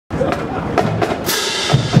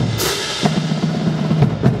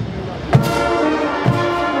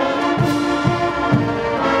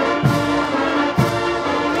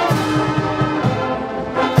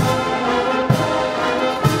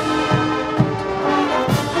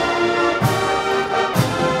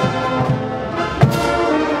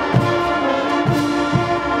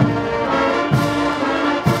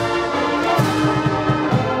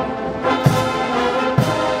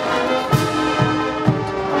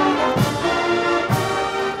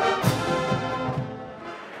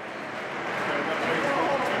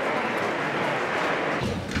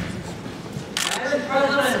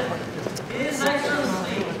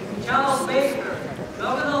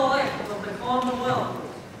Commonwealth.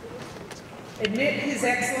 Admit His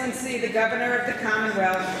Excellency, the Governor of the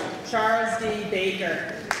Commonwealth, Charles D.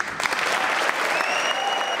 Baker.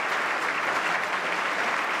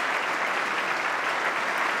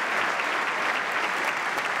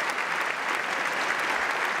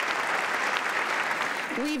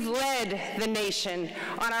 We've led the nation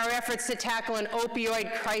on our efforts to tackle an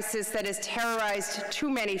opioid crisis that has terrorized too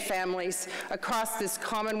many families across this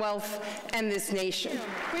Commonwealth and this nation.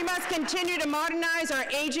 We must continue to modernize our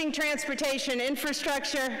aging transportation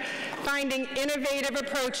infrastructure, finding innovative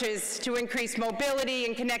approaches to increase mobility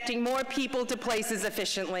and connecting more people to places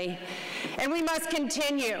efficiently. And we must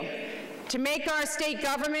continue to make our state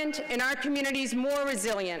government and our communities more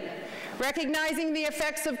resilient, recognizing the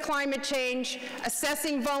effects of climate change,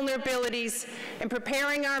 assessing vulnerabilities, and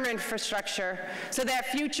preparing our infrastructure so that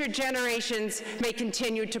future generations may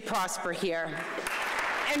continue to prosper here.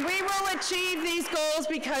 And we will achieve these goals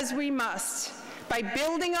because we must, by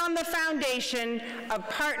building on the foundation of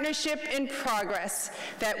partnership and progress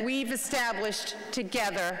that we've established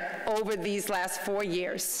together over these last 4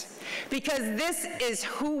 years. Because this is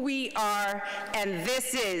who we are, and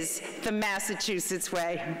this is the Massachusetts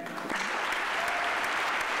way.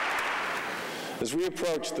 As we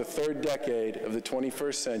approach the third decade of the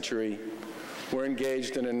 21st century, we're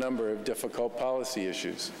engaged in a number of difficult policy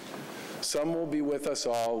issues. Some will be with us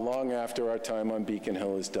all long after our time on Beacon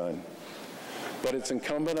Hill is done. But it's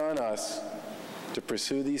incumbent on us to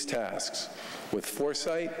pursue these tasks with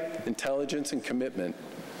foresight, intelligence, and commitment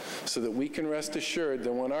so that we can rest assured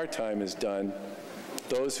that when our time is done,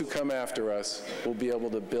 those who come after us will be able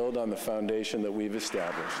to build on the foundation that we've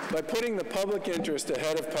established. By putting the public interest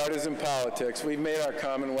ahead of partisan politics, we've made our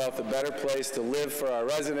Commonwealth a better place to live for our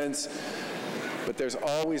residents, but there's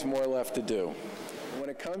always more left to do. When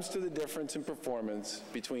it comes to the difference in performance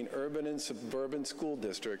between urban and suburban school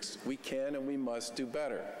districts, we can and we must do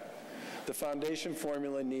better. The foundation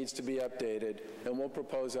formula needs to be updated, and we'll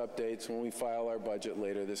propose updates when we file our budget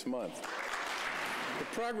later this month. The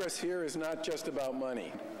progress here is not just about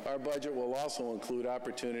money. Our budget will also include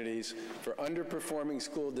opportunities for underperforming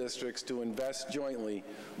school districts to invest jointly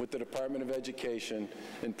with the Department of Education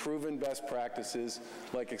in proven best practices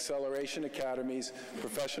like acceleration academies,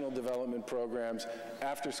 professional development programs,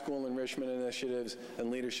 after-school enrichment initiatives, and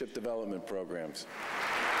leadership development programs.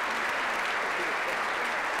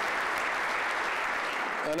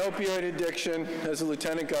 On opioid addiction, as the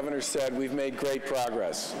Lieutenant Governor said, we've made great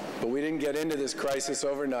progress. But we didn't get into this crisis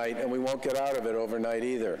overnight, and we won't get out of it overnight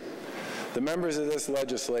either. The members of this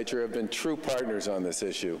legislature have been true partners on this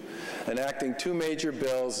issue, enacting 2 major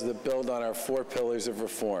bills that build on our 4 pillars of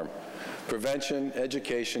reform: prevention,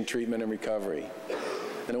 education, treatment, and recovery.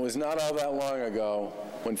 And it was not all that long ago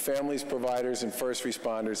when families, providers, and first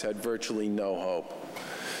responders had virtually no hope.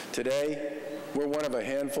 Today, we're one of a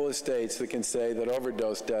handful of states that can say that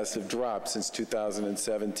overdose deaths have dropped since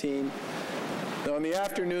 2017. Now, on the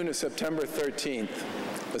afternoon of September 13th,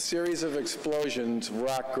 a series of explosions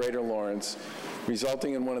rocked Greater Lawrence,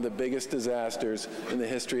 resulting in one of the biggest disasters in the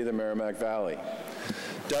history of the Merrimack Valley.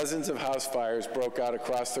 Dozens of house fires broke out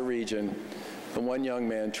across the region, and one young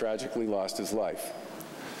man tragically lost his life.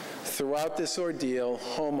 Throughout this ordeal,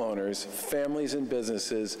 homeowners, families, and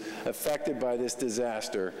businesses affected by this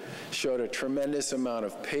disaster showed a tremendous amount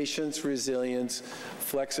of patience, resilience,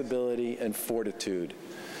 flexibility, and fortitude.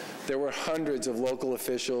 There were hundreds of local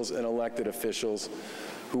officials and elected officials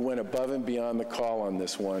who went above and beyond the call on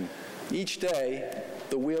this one. Each day,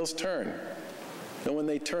 the wheels turn. And when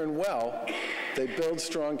they turn well, they build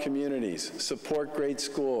strong communities, support great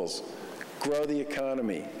schools, grow the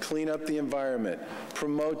economy, clean up the environment,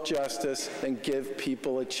 promote justice, and give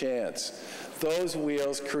people a chance. Those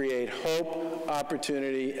wheels create hope,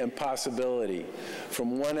 opportunity, and possibility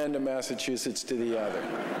from one end of Massachusetts to the other.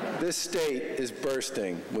 This state is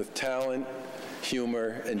bursting with talent,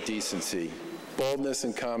 humor, and decency, boldness,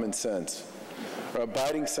 and common sense. Our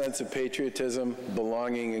abiding sense of patriotism,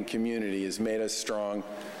 belonging, and community has made us strong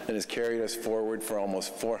and has carried us forward for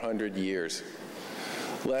almost 400 years.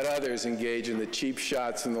 Let others engage in the cheap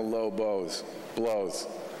shots and the low blows.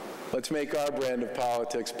 Let's make our brand of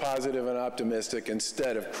politics positive and optimistic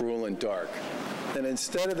instead of cruel and dark. And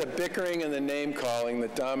instead of the bickering and the name-calling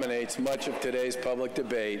that dominates much of today's public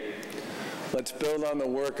debate, let's build on the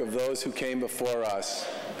work of those who came before us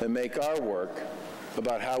and make our work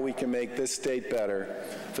about how we can make this state better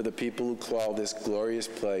for the people who call this glorious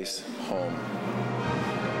place home.